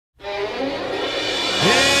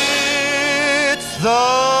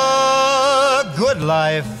the good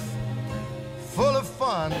life, full of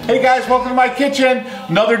fun. Hey guys, welcome to my kitchen.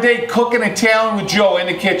 Another day cooking Italian with Joe in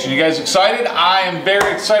the kitchen. You guys excited? I am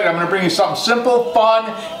very excited. I'm going to bring you something simple,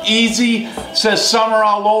 fun, easy. It says summer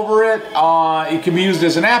all over it. It can be used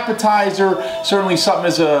as an appetizer. Certainly something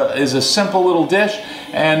as a simple little dish.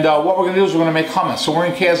 And what we're going to do is we're going to make hummus. So we're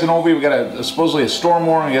in Casanova. We've got supposedly a storm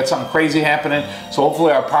warning. We got something crazy happening. So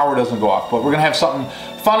hopefully our power doesn't go off. But we're going to have something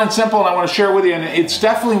fun and simple, and I want to share it with you. And it's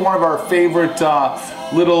definitely one of our favorite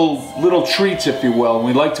little treats, if you will. And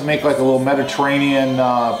we like to make like a little Mediterranean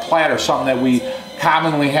platter, something that we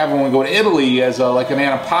commonly have when we go to Italy as like an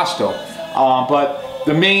antipasto. But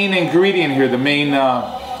the main ingredient here, the main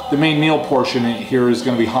meal portion here is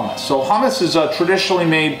going to be hummus. So hummus is traditionally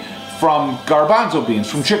made from garbanzo beans,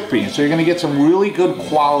 from chickpeas. So you're going to get some really good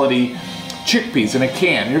quality chickpeas in a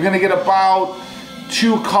can. You're going to get about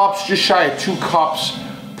 2 cups, just shy of 2 cups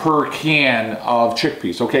per can of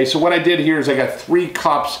chickpeas. Okay, so what I did here is I got 3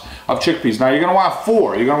 cups of chickpeas. Now you're going to want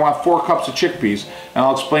 4. You're going to want 4 cups of chickpeas, and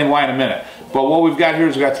I'll explain why in a minute. But what we've got here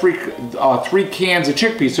is we've got 3 cans of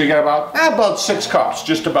chickpeas, so you got about 6 cups,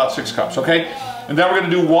 just about 6 cups. Okay, and then we're going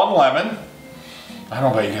to do 1 lemon. I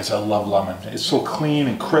don't know about you guys, I love lemon. It's so clean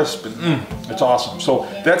and crisp, and it's awesome. So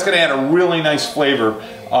that's going to add a really nice flavor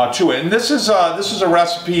to it. And this is a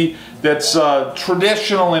recipe that's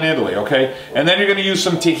traditional in Italy, okay? And then you're going to use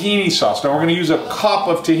some tahini sauce. Now we're going to use a cup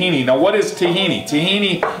of tahini. Now what is tahini?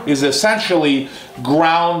 Tahini is essentially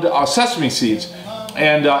ground sesame seeds.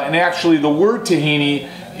 And actually the word tahini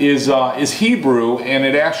is Hebrew, and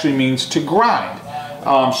it actually means to grind.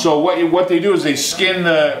 So what they do is they skin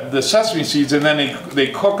the sesame seeds, and then they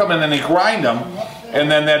cook them, and then they grind them, and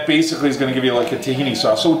then that basically is going to give you like a tahini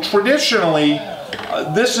sauce. So traditionally,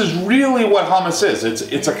 this is really what hummus is.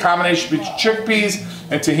 It's a combination between chickpeas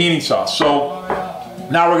and tahini sauce. So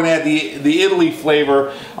now we're going to add the Italy flavor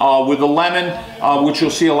with the lemon, which you'll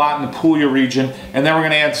see a lot in the Puglia region, and then we're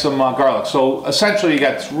going to add some garlic. So essentially you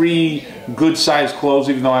got 3 good sized cloves,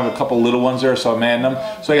 even though I have a couple little ones there, so I'm adding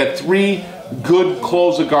them. So I got 3 good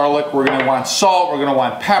cloves of garlic. We're going to want salt, we're going to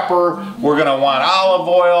want pepper, we're going to want olive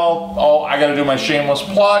oil. Oh, I got to do my shameless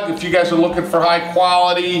plug. If you guys are looking for high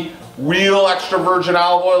quality, real extra virgin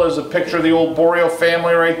olive oil, there's a picture of the old Borio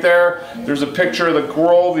family right there. There's a picture of the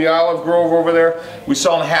grove, the olive grove over there. We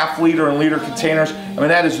sell in half-liter and liter containers. I mean,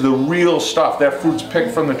 that is the real stuff. That fruit's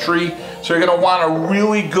picked from the tree. So you're going to want a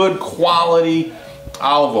really good quality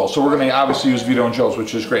olive oil. So we're going to obviously use Vito and Joe's,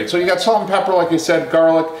 which is great. So you got salt and pepper, like I said,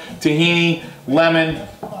 garlic, tahini, lemon,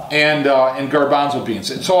 and garbanzo beans.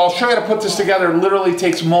 And so I'll show you how to put this together. It literally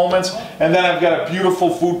takes moments. And then I've got a beautiful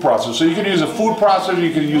food processor. So you can use a food processor,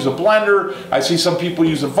 you can use a blender. I see some people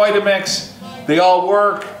use a Vitamix. They all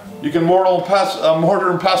work. You can mortar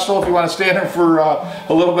and pestle if you want to stay in it for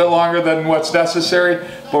a little bit longer than what's necessary,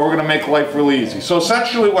 but we're going to make life really easy. So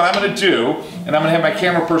essentially what I'm going to do, and I'm going to have my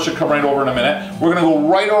camera person come right over in a minute, we're going to go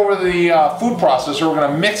right over the food processor, we're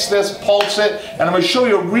going to mix this, pulse it, and I'm going to show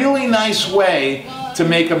you a really nice way to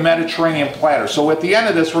make a Mediterranean platter. So at the end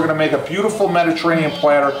of this, we're going to make a beautiful Mediterranean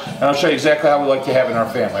platter, and I'll show you exactly how we like to have it in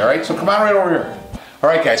our family, all right? So come on right over here. All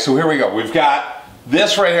right guys, so here we go. We've got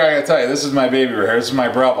this right here. I gotta tell you, this is my baby right here. This is my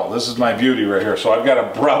Breville. This is my beauty right here. So I've got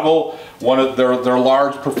a Breville, one of their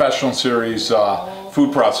large professional series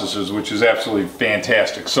food processors, which is absolutely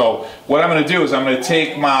fantastic. So what I'm gonna do is I'm gonna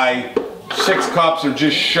take my 6 cups, or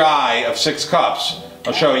just shy of 6 cups.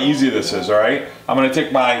 I'll show you how easy this is, all right? I'm gonna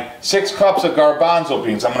take my 6 cups of garbanzo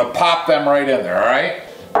beans. I'm gonna pop them right in there, all right?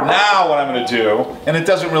 Now what I'm gonna do, and it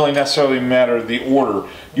doesn't really necessarily matter the order,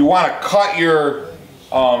 you wanna cut your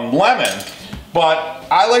lemon. But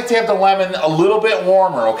I like to have the lemon a little bit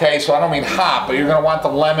warmer, okay? So I don't mean hot, but you're going to want the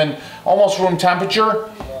lemon almost room temperature,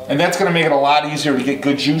 and that's going to make it a lot easier to get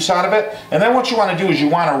good juice out of it. And then what you want to do is you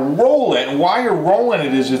want to roll it, and while you're rolling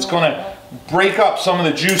it it's going to break up some of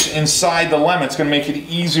the juice inside the lemon. It's going to make it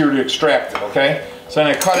easier to extract it, okay? So then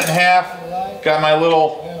I cut it in half, got my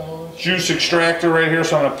little juice extractor right here,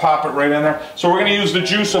 so I'm going to pop it right in there. So we're going to use the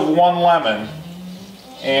juice of 1 lemon,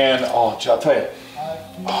 and oh, I'll tell you,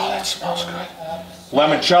 oh, that smells good.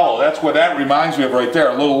 Limoncello, that's what that reminds me of right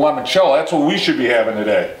there, a little limoncello. That's what we should be having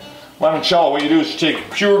today. Limoncello, what you do is you take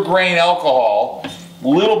pure grain alcohol, a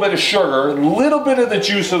little bit of sugar, a little bit of the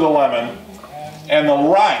juice of the lemon, and the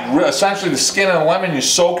rind, essentially the skin of the lemon, you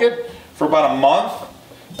soak it for about a month.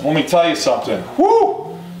 And let me tell you something,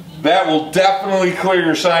 whoo, that will definitely clear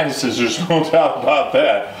your sinuses, there's no doubt about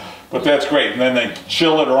that. But that's great, and then they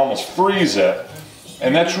chill it or almost freeze it.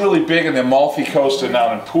 And that's really big in the Amalfi Coast and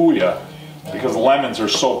down in Puglia, because lemons are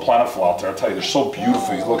so plentiful out there. I'll tell you, they're so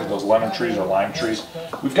beautiful. You look at those lemon trees or lime trees.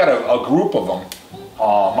 We've got a group of them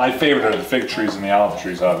My favorite are the fig trees and the olive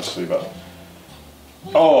trees, obviously, but.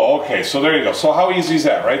 Oh, okay, so there you go. So how easy is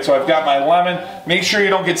that, right? So I've got my lemon. Make sure you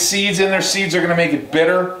don't get seeds in there. Seeds are gonna make it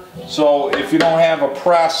bitter. So if you don't have a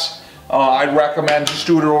press, I'd recommend just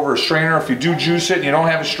do it over a strainer. If you do juice it and you don't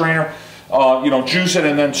have a strainer, you know, juice it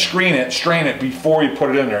and then strain it before you put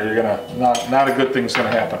it in there. You're gonna, not a good thing's gonna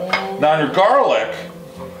happen. Now your garlic,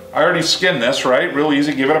 I already skinned this, right? Real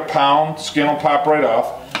easy, give it a pound, skin will pop right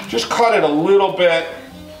off. Just cut it a little bit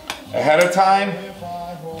ahead of time,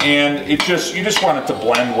 and you just want it to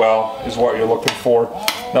blend well, is what you're looking for.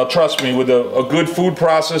 Now trust me, with a good food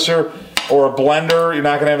processor or a blender, you're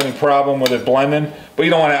not gonna have any problem with it blending, but you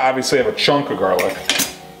don't wanna obviously have a chunk of garlic.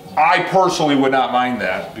 I personally would not mind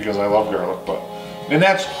that, because I love garlic,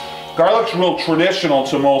 garlic's real traditional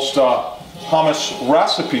to most hummus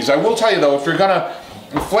recipes. I will tell you though, if you're gonna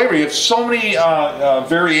flavor, you have so many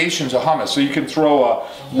variations of hummus. So you can throw a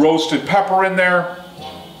roasted pepper in there.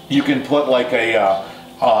 You can put like a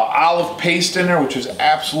olive paste in there, which is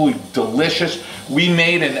absolutely delicious. We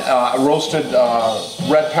made a roasted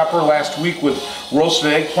red pepper last week with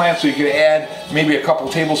roasted eggplant, so you could add maybe a couple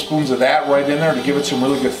tablespoons of that right in there to give it some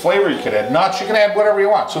really good flavor. You could add nuts, you can add whatever you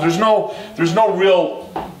want. So there's no real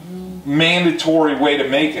mandatory way to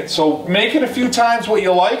make it. So make it a few times what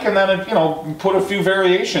you like, and then, you know, put a few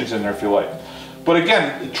variations in there if you like. But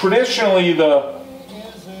again, traditionally the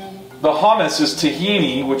hummus is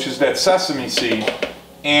tahini, which is that sesame seed,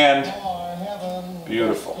 and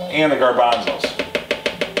beautiful, and the garbanzos.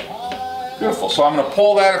 Beautiful. So I'm going to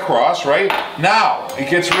pull that across, right? Now it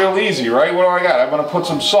gets real easy, right? What do I got? I'm going to put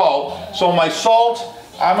some salt. So my salt,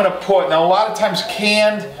 I'm going to put, now a lot of times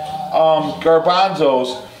canned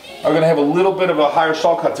garbanzos are going to have a little bit of a higher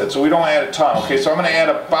salt content, so we don't add a ton. Okay, so I'm going to add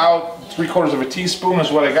about 3/4 of a teaspoon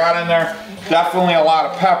is what I got in there. Definitely a lot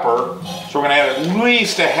of pepper, so we're going to add at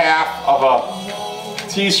least a half of a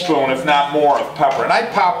teaspoon, if not more, of pepper. And I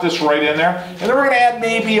pop this right in there, and then we're going to add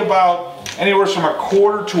maybe about anywhere from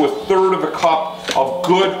 1/4 to 1/3 of a cup of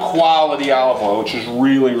good quality olive oil, which is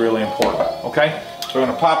really, really important. Okay, so we're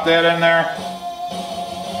going to pop that in there,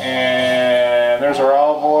 and there's our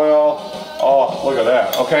olive oil. Oh, look at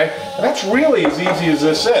that, okay? And that's really as easy as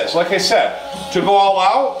this is. Like I said, to go all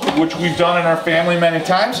out, which we've done in our family many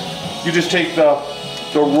times, you just take the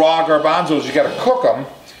raw garbanzos, you gotta cook them,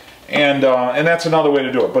 and that's another way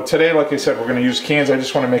to do it. But today, like I said, we're gonna use cans. I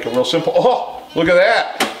just wanna make it real simple. Oh, look at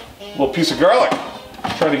that, little piece of garlic.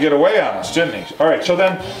 Tried to get away on us, didn't he? All right, so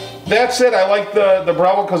then that's it. I like the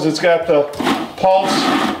Bravo because it's got the pulse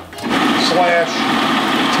 /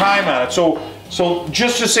 time on it. So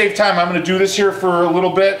just to save time, I'm going to do this here for a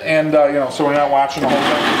little bit, and you know, so we're not watching the whole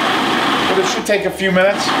thing. But it should take a few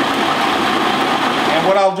minutes. And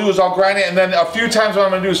what I'll do is I'll grind it, and then a few times what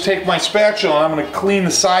I'm going to do is take my spatula and I'm going to clean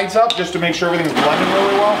the sides up just to make sure everything's blending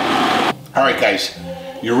really well. All right, guys,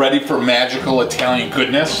 you ready for magical Italian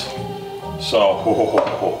goodness? So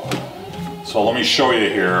let me show you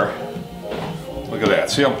here. Look at that.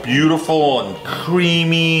 See how beautiful and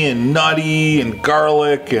creamy and nutty and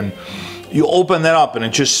garlic, and you open that up and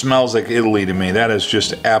it just smells like Italy to me. That is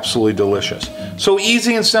just absolutely delicious. So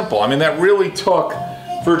easy and simple. I mean, that really took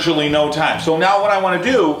virtually no time. So now what I want to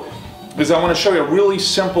do is I want to show you a really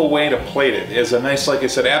simple way to plate it as a nice, like I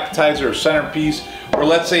said, appetizer or centerpiece. Or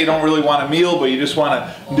let's say you don't really want a meal, but you just want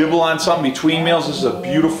to nibble on something between meals. This is a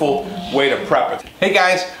beautiful way to prep it. Hey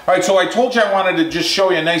guys, all right, so I told you I wanted to just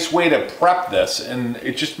show you a nice way to prep this, and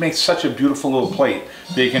it just makes such a beautiful little plate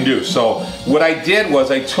that you can do. So what I did was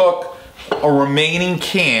I took a remaining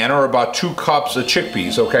can, or about 2 cups of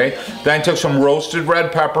chickpeas, okay? Then I took some roasted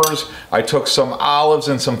red peppers, I took some olives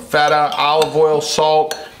and some feta, olive oil,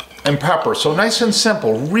 salt, and pepper. So nice and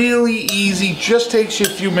simple, really easy, just takes you a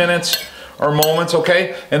few minutes or moments,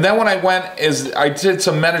 okay? And then what I went is I did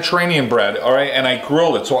some Mediterranean bread, all right, and I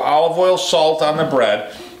grilled it. So olive oil, salt on the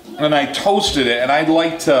bread, and I toasted it, and I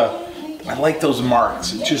like those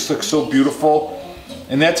marks. It just looks so beautiful.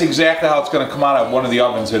 And that's exactly how it's going to come out of one of the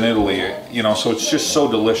ovens in Italy, you know, so it's just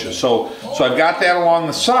so delicious. So I've got that along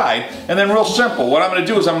the side, and then real simple, what I'm going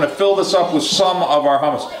to do is I'm going to fill this up with some of our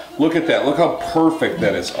hummus. Look at that, look how perfect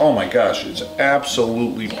that is. Oh my gosh, it's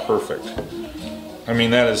absolutely perfect. I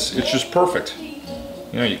mean, it's just perfect.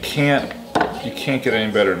 You know, you can't get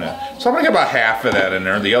any better than that. So I'm going to get about half of that in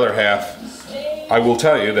there. The other half, I will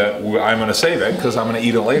tell you that I'm going to save it because I'm going to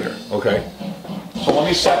eat it later, okay? So let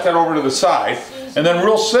me set that over to the side. And then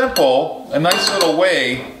real simple, a nice little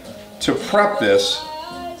way to prep this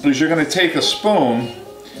is you're going to take a spoon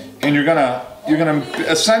and you're going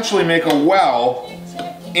to essentially make a well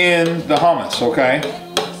in the hummus, okay?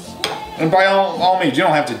 And by all means, you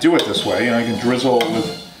don't have to do it this way. You know, you can drizzle it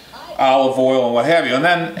with olive oil and what have you. And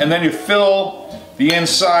then you fill the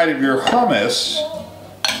inside of your hummus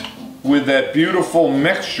with that beautiful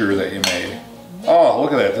mixture that you made. Oh,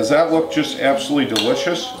 look at that. Does that look just absolutely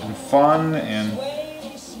delicious and fun? And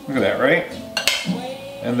look at that, right?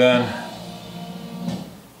 And then,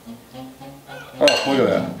 oh, look at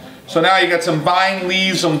that. So now you got some vine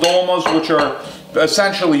leaves, some dolmas, which are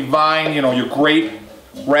essentially vine, you know, your grape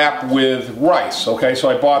wrapped with rice, okay? So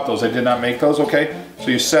I bought those. I did not make those, okay? So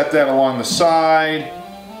you set that along the side.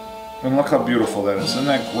 And look how beautiful that is. Isn't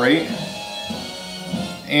that great?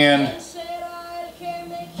 And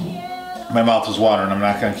my mouth is watering, I'm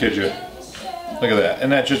not going to kid you. Look at that.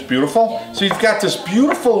 Isn't that just beautiful? So you've got this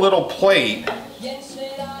beautiful little plate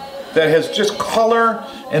that has just color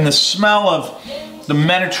and the smell of the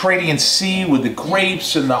Mediterranean Sea with the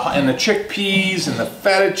grapes and the chickpeas and the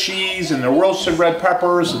feta cheese and the roasted red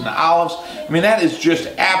peppers and the olives. I mean, that is just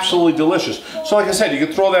absolutely delicious. So like I said, you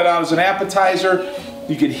could throw that out as an appetizer.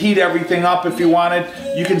 You could heat everything up if you wanted.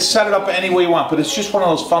 You can set it up any way you want, but it's just one of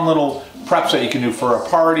those fun little preps that you can do for a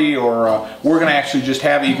party, or we're going to actually just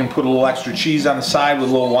have it. You can put a little extra cheese on the side with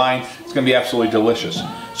a little wine. It's going to be absolutely delicious.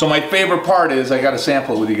 So my favorite part is I got to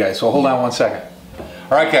sample it with you guys, so hold on one second.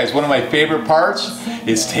 All right, guys, one of my favorite parts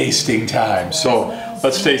is tasting time. So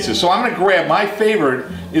let's taste this. So I'm going to grab, my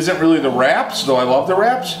favorite isn't really the wraps, though I love the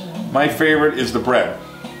wraps. My favorite is the bread.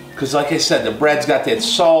 Because like I said, the bread's got that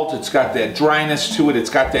salt, it's got that dryness to it, it's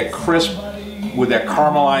got that crisp with that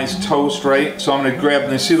caramelized toast, right? So I'm going to grab,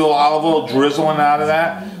 and you see the little olive oil drizzling out of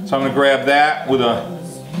that? So I'm going to grab that with a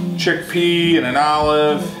chickpea and an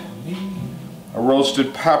olive, a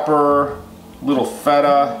roasted pepper, a little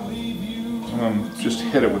feta. I'm going to just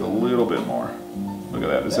hit it with a little bit more. Look at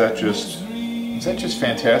that. Is that just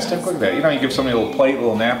fantastic? Look at that. You know, you give somebody a little plate, a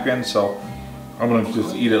little napkin, so I'm going to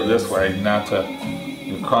just eat it this way, not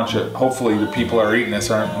to crunch it. Hopefully the people that are eating this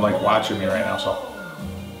aren't like watching me right now, so.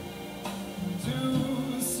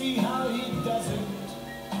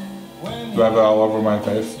 Do I have it all over my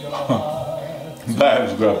face? That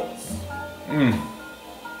is good.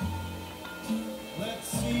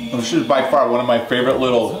 This is by far one of my favorite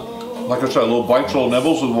little, like I said, little bites, little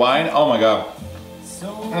nibbles with wine. Oh my God.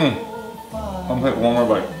 I'm gonna take one more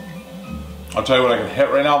bite. I'll tell you what I can hit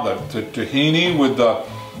right now, the tahini with the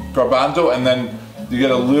garbanzo, and then you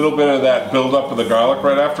get a little bit of that build up of the garlic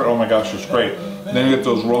right after. Oh my gosh, it's great. Then you get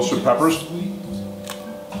those roasted peppers.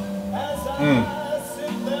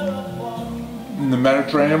 And the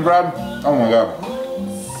Mediterranean bread. Oh my God.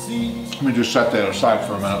 Let me just set that aside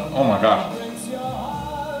for a minute. Oh my gosh.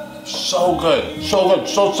 So good, so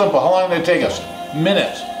simple. How long did it take us?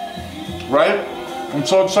 Minutes, right? I'm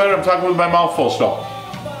so excited, I'm talking with my mouth full still.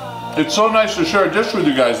 It's so nice to share a dish with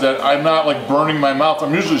you guys that I'm not like burning my mouth.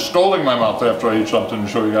 I'm usually scalding my mouth after I eat something to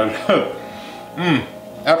show you guys.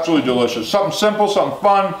 Absolutely delicious. Something simple, something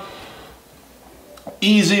fun,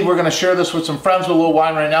 easy. We're gonna share this with some friends with a little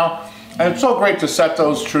wine right now. And it's so great to set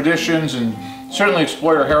those traditions and certainly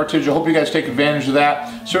explore your heritage. I hope you guys take advantage of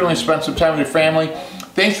that. Certainly spend some time with your family.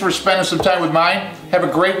 Thanks for spending some time with mine. Have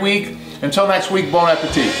a great week. Until next week, bon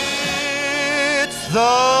appetit. It's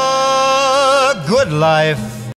the good life.